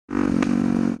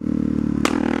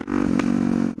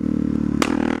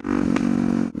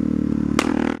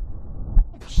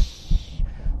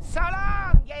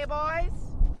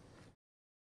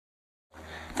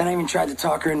Then I even tried to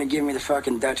talk her into giving me the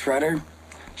fucking Dutch rudder.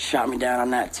 Shot me down on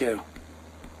that too.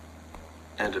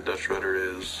 And a Dutch rudder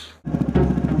is...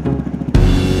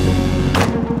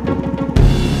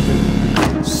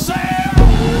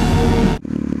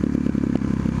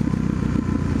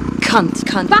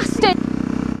 Cunt. Bastard!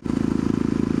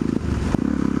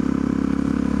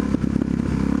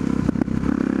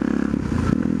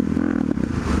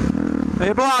 Are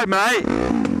you blind, mate?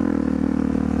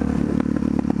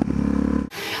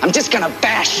 I'm just gonna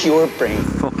bash your brain.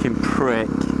 Fucking prick.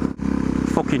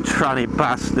 Fucking tranny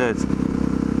bastard.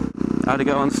 I had to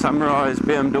go on Samurai's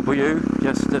BMW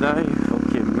yesterday.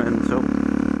 Fucking mental.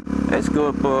 It's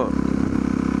good, but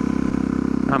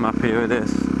I'm happy with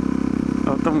this.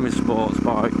 I've done my sports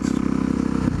bikes.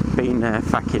 Been there,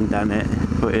 fucking done it.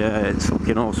 But yeah, it's a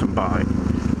fucking awesome bike.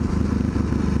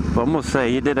 But I must say,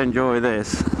 you did enjoy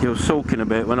this. You were sulking a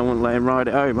bit when I wouldn't let him ride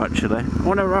it home, actually. I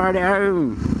want to ride it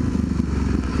home!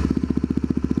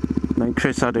 Then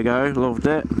Chris had to go, loved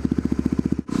it.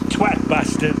 Twat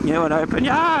bastard! You want to open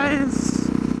your eyes!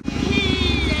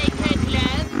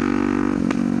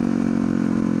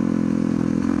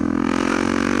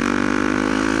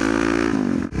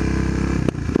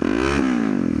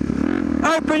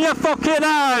 Open your fucking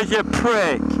eyes, you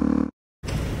prick!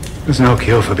 There's no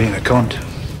cure for being a cunt.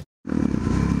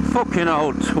 Fucking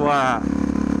old twat.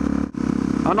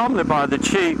 I normally buy the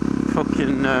cheap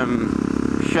fucking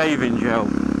shaving gel.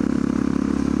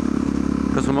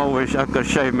 Because I've got to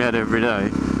shave my head every day.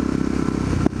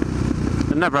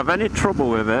 I never have any trouble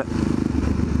with it.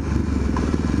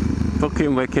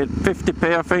 Fucking wicked.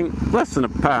 50p I think. Less than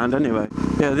 £1 anyway.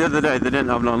 Yeah, the other day they didn't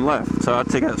have none left, so I had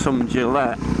to get some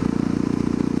Gillette.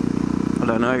 I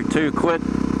don't know, £2,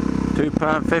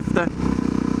 £2.50.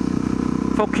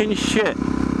 Fucking shit.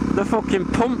 The fucking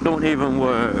pump don't even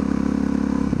work.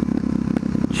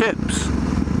 Chips.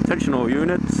 Tensional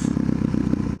units.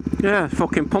 Yeah,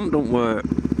 fucking pump don't work.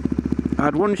 I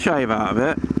had one shave out of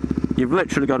it. You've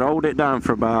literally got to hold it down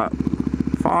for about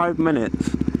 5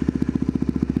 minutes.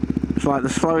 It's like the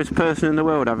slowest person in the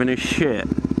world having his shit.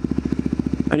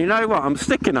 And you know what? I'm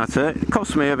sticking at it. It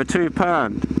cost me over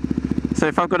 £2. So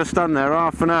if I've got to stand there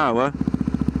half an hour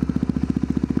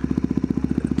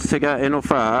to get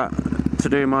enough out to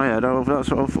do my head,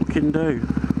 that's what I'll fucking do.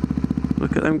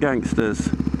 Look at them gangsters.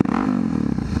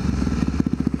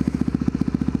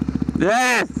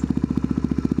 Yes!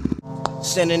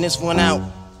 Sending this one out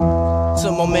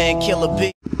to my man Killer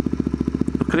B.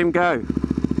 Look at him go.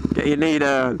 Get your knee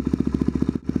down.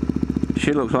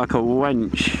 She looks like a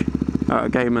wench out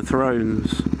of Game of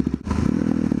Thrones.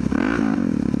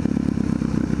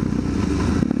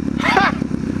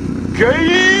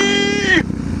 Gay!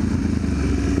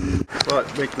 Right,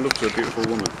 making love to a beautiful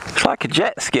woman. It's like a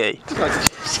jet ski. It's like a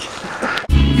jet ski.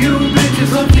 You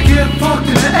bitches love to get fucked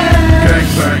in the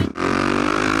ass. Gangbang.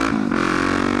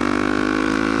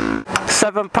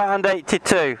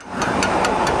 £7.82.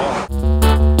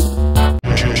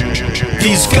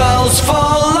 These girls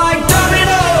fall like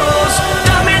dominoes,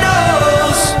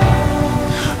 dominoes.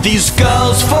 These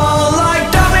girls fall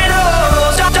like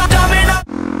dominoes, dominoes.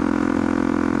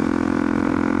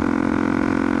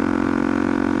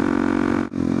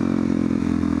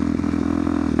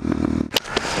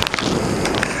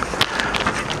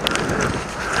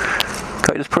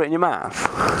 Can't you just put it in your mouth?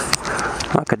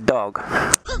 Like a dog.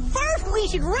 But first we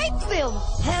should rape them.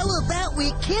 How about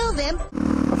we kill them?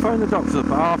 I phoned the doctor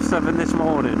up at 7:30 this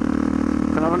morning.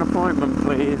 Can I have an appointment,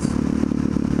 please?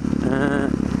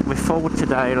 We're full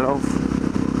today, love.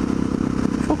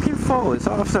 Fucking full. It's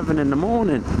 7:30 in the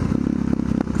morning.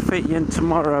 I'll fit you in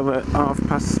tomorrow at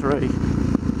 3:30.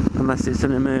 Unless it's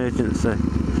an emergency.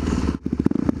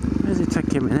 Where's he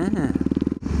taking me there?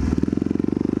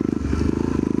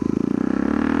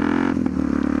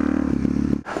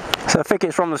 So I think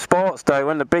it's from the sports day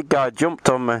when the big guy jumped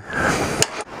on me.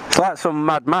 It's like some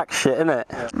Mad Max shit, isn't it?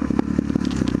 Yeah.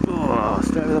 Oh,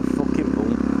 straight with a fucking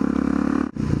bump.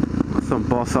 That's some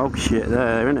boss hog shit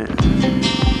there, isn't it?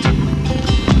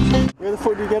 Where the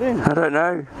fuck did you get in? I don't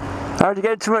know. How'd you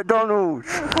get to McDonald's?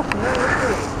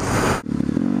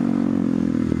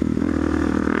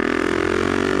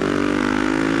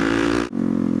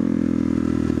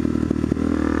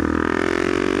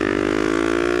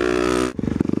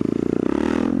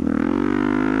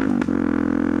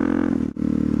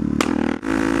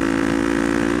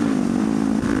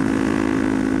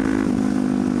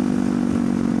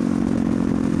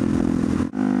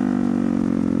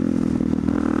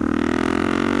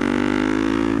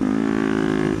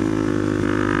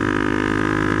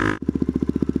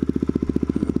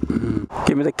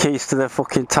 Give me the keys to the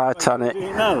fucking Titanic. You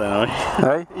doing it now then, are you?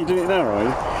 Hey? You doing it now, are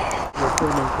you? What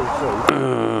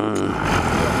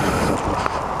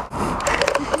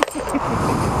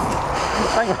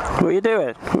are you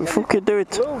doing? What are you fucking doing?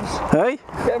 Gloves. Hey?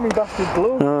 Get me bastard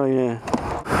gloves. Oh yeah.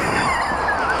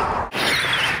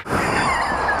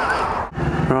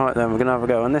 Right then, we're gonna have a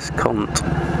go on this cunt.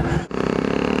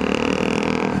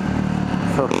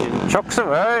 Fucking chocks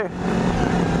away!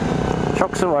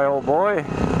 Chocks away, old boy!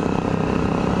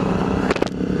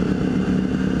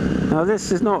 Now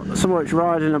this is not so much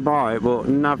riding a bike, but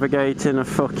navigating a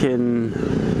fucking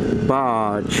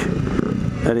barge.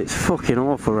 And it's fucking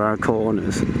awful around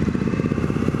corners.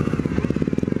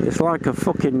 It's like a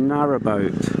fucking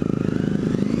narrowboat.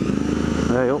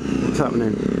 Hey up, what's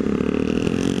happening?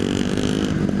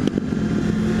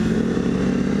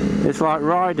 It's like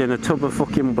riding a tub of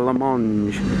fucking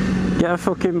blancmange. Get a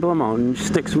fucking blancmange,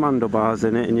 stick some handlebars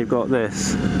in it, and you've got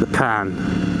this, the pan.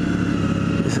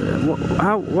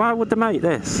 Why would they make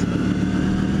this?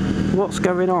 What's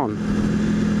going on?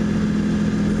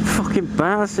 Fucking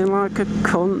bouncing like a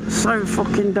cunt, so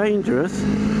fucking dangerous.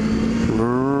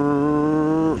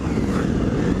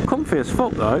 Comfy as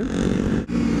fuck though.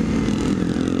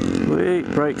 Wait,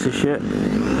 brakes are shit.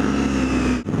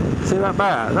 See that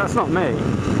bar? That's not me.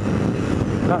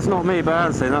 That's not me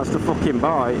bouncing, that's the fucking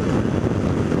bike.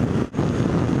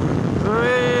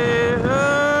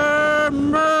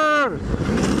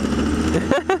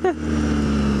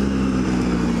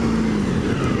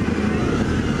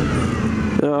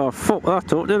 Oh, fuck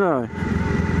that up, didn't I?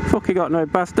 Fucking got no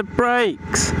bastard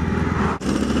brakes!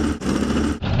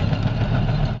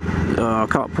 Oh, I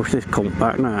can't push this cunt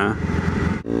back now.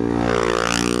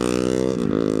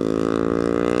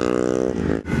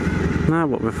 Now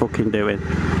what we're fucking doing?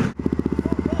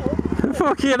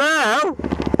 Fucking hell!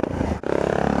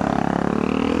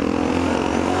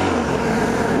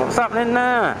 What's happening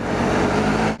there?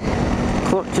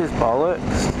 Clutches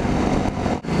bollocks.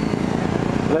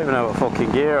 I don't even know what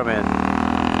fucking gear I'm in.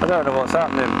 I don't know what's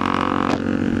happening.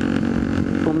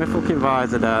 Put my fucking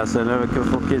visor down so no one can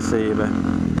fucking see me.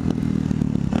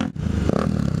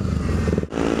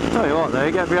 Tell you what though,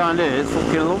 get behind here, it's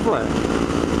fucking lovely.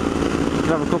 You can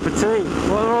have a cup of tea.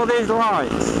 What are all these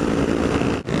lights?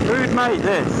 Who'd made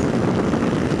this?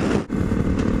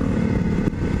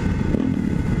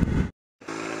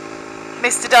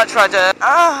 Mr. Dutch Rider.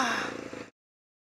 Ah.